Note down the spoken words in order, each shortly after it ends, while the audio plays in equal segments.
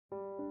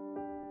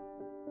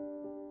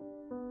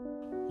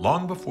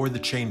Long before the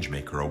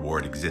Changemaker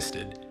Award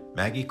existed,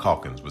 Maggie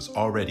Calkins was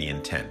already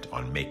intent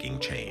on making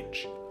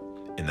change.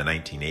 In the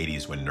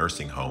 1980s, when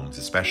nursing homes,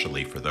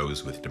 especially for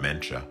those with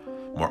dementia,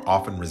 more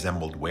often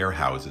resembled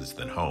warehouses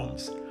than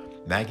homes,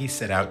 Maggie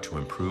set out to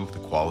improve the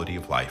quality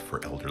of life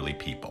for elderly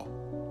people.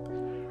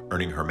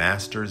 Earning her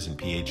master's and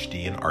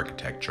PhD in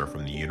architecture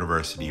from the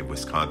University of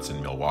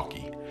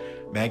Wisconsin-Milwaukee,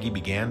 Maggie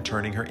began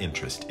turning her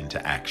interest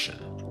into action.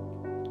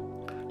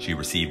 She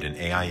received an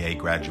AIA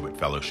Graduate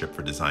Fellowship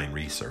for Design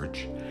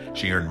Research.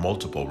 She earned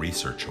multiple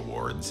research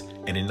awards,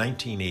 and in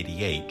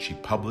 1988 she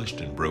published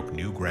and broke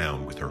new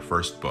ground with her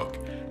first book,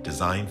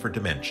 Design for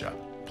Dementia: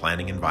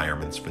 Planning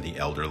Environments for the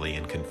Elderly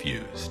and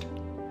Confused.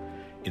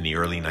 In the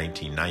early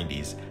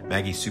 1990s,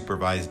 Maggie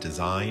supervised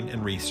design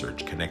and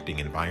research connecting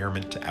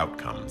environment to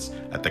outcomes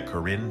at the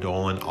Corinne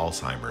Dolan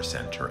Alzheimer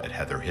Center at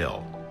Heather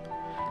Hill.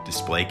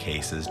 Display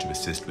cases to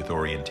assist with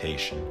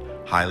orientation,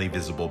 highly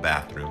visible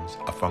bathrooms,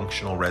 a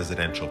functional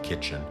residential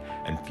kitchen,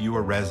 and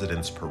fewer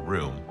residents per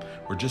room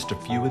were just a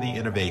few of the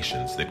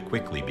innovations that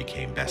quickly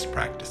became best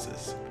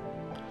practices.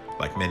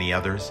 Like many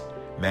others,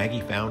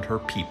 Maggie found her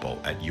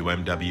people at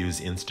UMW's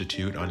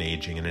Institute on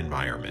Aging and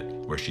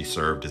Environment, where she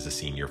served as a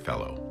senior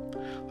fellow.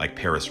 Like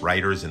Paris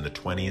writers in the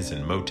 20s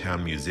and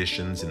Motown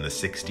musicians in the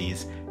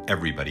 60s,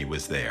 everybody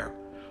was there.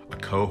 A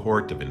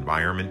cohort of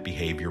environment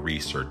behavior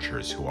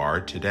researchers who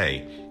are,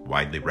 today,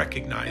 widely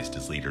recognized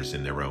as leaders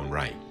in their own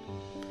right.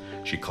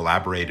 She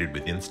collaborated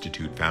with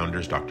Institute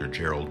founders Dr.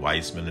 Gerald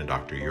Wiseman and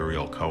Dr.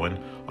 Uriel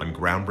Cohen on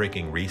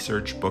groundbreaking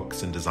research,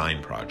 books, and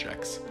design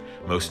projects,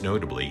 most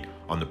notably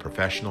on the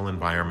Professional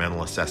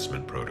Environmental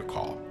Assessment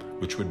Protocol,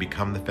 which would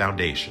become the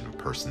foundation of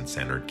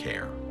person-centered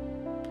care.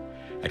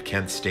 At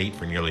Kent State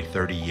for nearly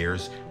 30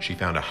 years, she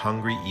found a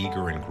hungry,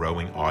 eager, and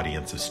growing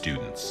audience of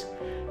students,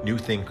 new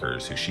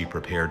thinkers who she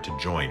prepared to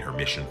join her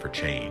mission for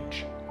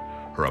change.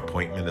 Her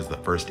appointment as the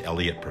first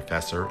Elliott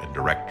Professor and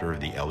Director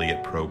of the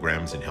Elliott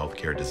Programs in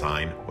Healthcare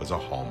Design was a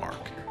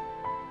hallmark.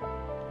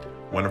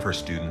 One of her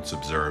students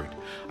observed,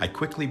 "I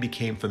quickly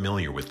became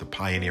familiar with the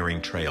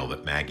pioneering trail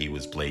that Maggie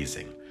was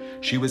blazing.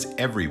 She was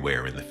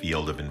everywhere in the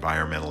field of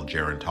environmental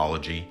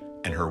gerontology,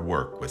 and her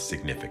work was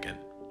significant."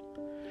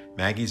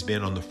 Maggie's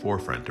been on the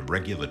forefront of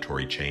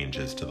regulatory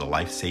changes to the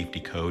Life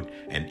Safety Code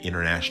and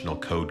International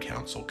Code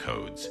Council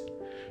codes.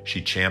 She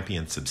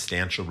championed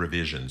substantial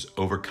revisions,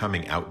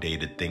 overcoming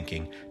outdated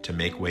thinking to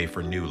make way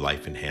for new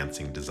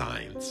life-enhancing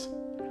designs.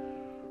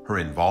 Her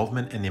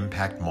involvement and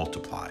impact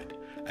multiplied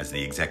as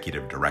the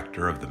executive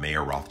director of the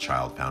Mayer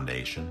Rothschild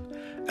Foundation,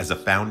 as a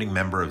founding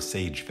member of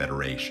SAGE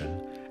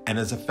Federation, and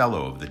as a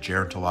fellow of the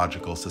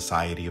Gerontological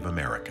Society of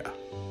America.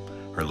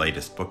 Her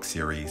latest book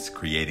series,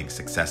 Creating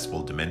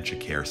Successful Dementia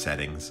Care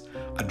Settings,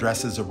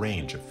 addresses a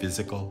range of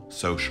physical,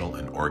 social,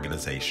 and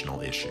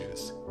organizational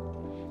issues.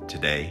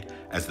 Today,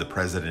 as the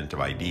president of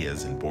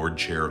IDEAS and board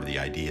chair of the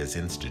IDEAS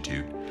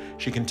Institute,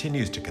 she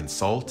continues to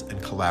consult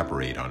and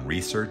collaborate on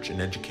research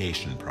and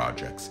education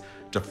projects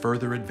to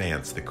further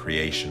advance the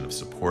creation of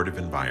supportive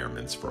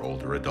environments for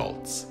older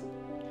adults.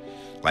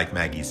 Like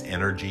Maggie's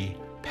energy,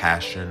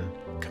 passion,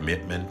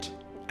 commitment,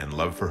 and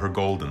love for her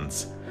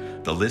Goldens,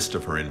 the list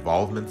of her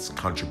involvements,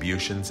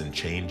 contributions, and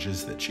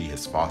changes that she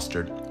has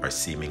fostered are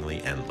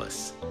seemingly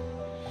endless.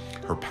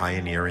 Her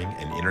pioneering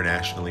and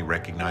internationally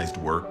recognized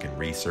work and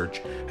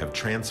research have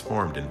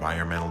transformed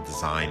environmental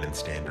design and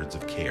standards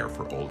of care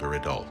for older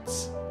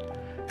adults.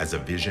 As a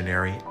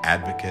visionary,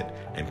 advocate,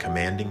 and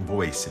commanding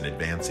voice in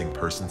advancing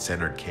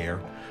person-centered care,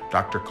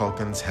 Dr.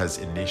 Calkins has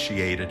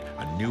initiated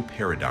a new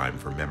paradigm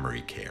for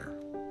memory care.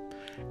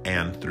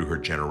 And through her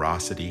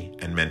generosity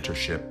and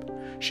mentorship,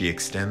 she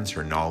extends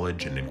her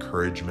knowledge and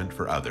encouragement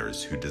for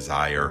others who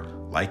desire,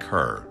 like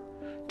her,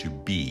 to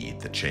be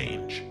the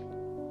change.